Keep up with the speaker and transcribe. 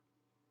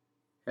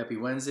Happy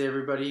Wednesday,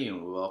 everybody,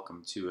 and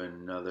welcome to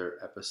another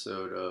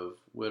episode of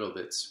Whittle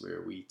Bits,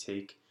 where we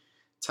take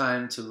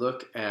time to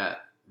look at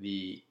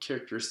the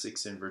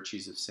characteristics and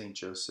virtues of St.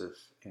 Joseph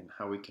and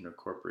how we can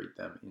incorporate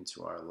them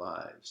into our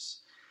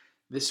lives.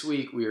 This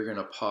week, we are going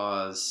to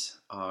pause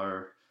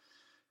our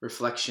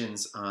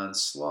reflections on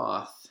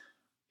sloth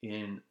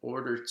in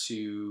order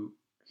to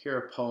hear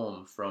a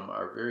poem from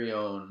our very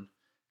own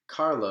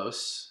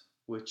Carlos,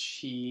 which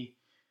he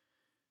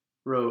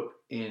wrote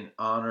in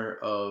honor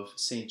of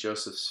St.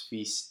 Joseph's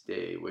feast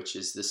day, which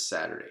is this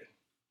Saturday.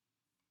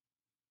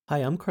 Hi,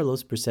 I'm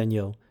Carlos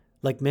Briseño.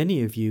 Like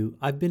many of you,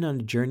 I've been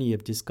on a journey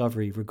of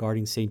discovery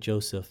regarding St.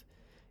 Joseph.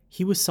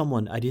 He was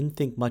someone I didn't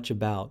think much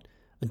about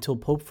until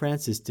Pope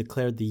Francis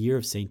declared the year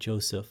of St.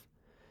 Joseph.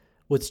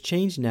 What's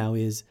changed now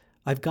is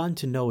I've gotten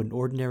to know an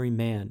ordinary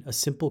man, a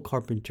simple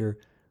carpenter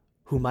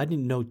whom I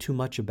didn't know too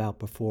much about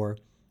before,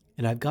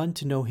 and I've gotten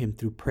to know him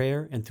through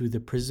prayer and through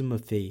the prism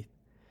of faith.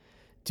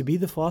 To be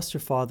the foster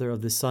father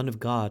of the Son of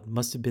God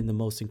must have been the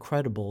most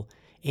incredible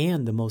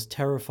and the most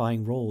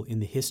terrifying role in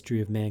the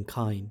history of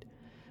mankind.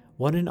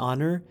 What an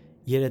honor,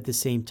 yet at the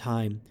same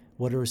time,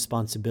 what a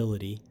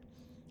responsibility.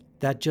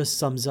 That just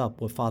sums up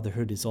what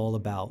fatherhood is all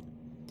about.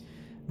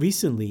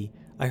 Recently,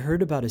 I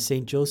heard about a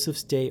St.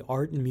 Joseph's Day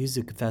art and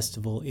music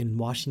festival in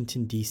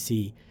Washington,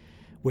 D.C.,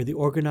 where the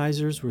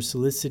organizers were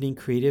soliciting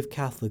creative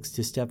Catholics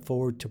to step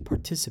forward to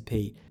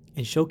participate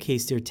and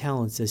showcase their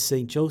talents, as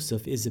St.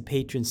 Joseph is a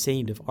patron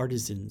saint of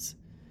artisans.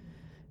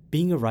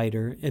 Being a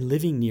writer and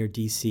living near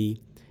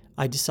D.C.,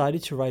 I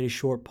decided to write a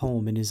short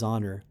poem in his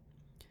honor.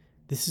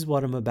 This is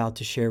what I'm about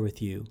to share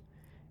with you.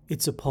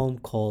 It's a poem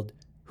called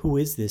Who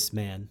Is This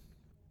Man?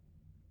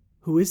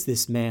 Who is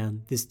this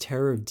man, this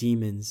terror of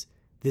demons,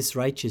 this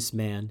righteous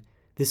man,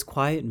 this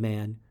quiet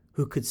man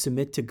who could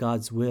submit to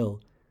God's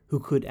will, who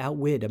could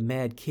outwit a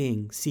mad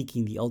king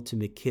seeking the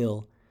ultimate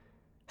kill?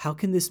 How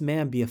can this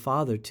man be a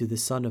father to the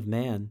Son of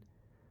Man?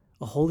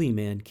 A holy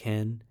man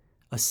can,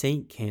 a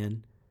saint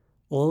can,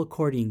 all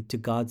according to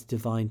God's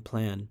divine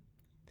plan.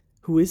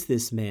 Who is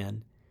this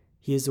man?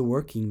 He is a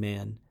working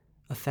man,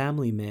 a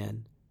family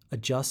man, a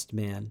just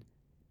man.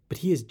 But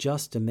he is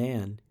just a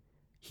man.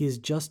 He is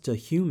just a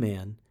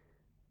human.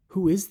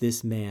 Who is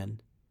this man?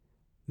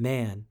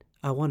 Man,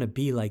 I want to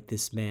be like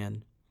this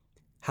man.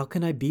 How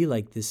can I be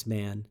like this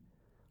man?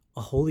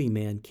 A holy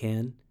man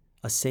can,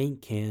 a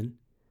saint can.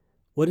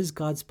 What is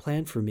God's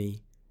plan for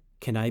me?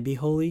 Can I be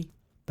holy?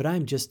 But I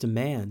am just a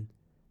man.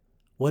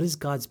 What is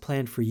God's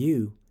plan for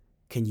you?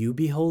 Can you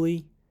be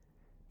holy?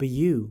 But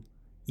you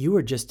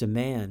are just a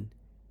man.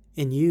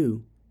 And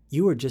you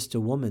are just a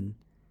woman.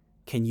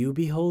 Can you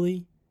be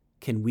holy?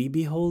 Can we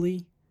be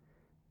holy?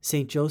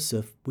 Saint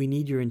Joseph, we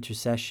need your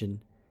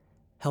intercession.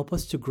 Help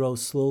us to grow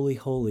slowly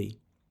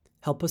holy.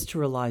 Help us to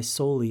rely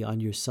solely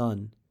on your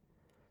Son.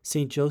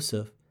 Saint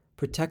Joseph,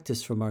 protect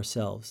us from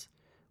ourselves.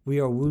 We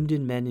are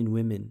wounded men and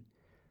women.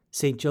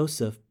 Saint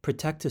Joseph,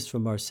 protect us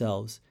from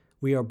ourselves.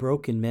 We are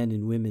broken men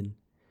and women.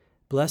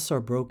 Bless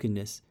our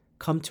brokenness.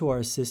 Come to our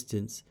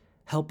assistance.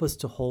 Help us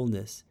to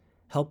wholeness.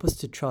 Help us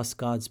to trust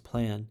God's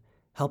plan.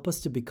 Help us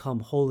to become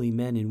holy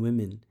men and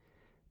women.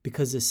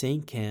 Because a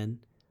saint can,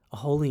 a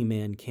holy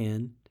man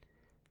can.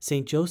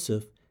 Saint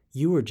Joseph,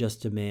 you were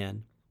just a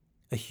man,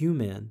 a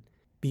human,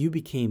 but you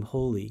became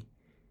holy.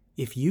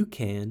 If you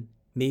can,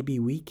 maybe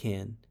we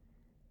can.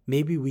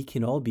 Maybe we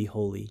can all be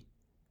holy.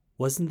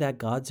 Wasn't that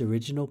God's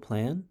original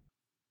plan?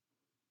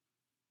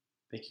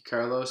 Thank you,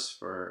 Carlos,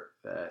 for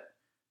that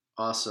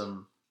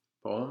awesome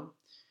poem.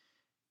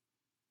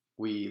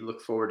 We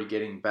look forward to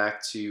getting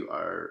back to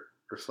our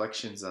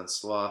reflections on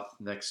sloth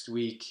next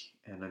week,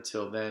 and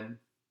until then,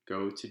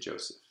 go to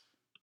Joseph.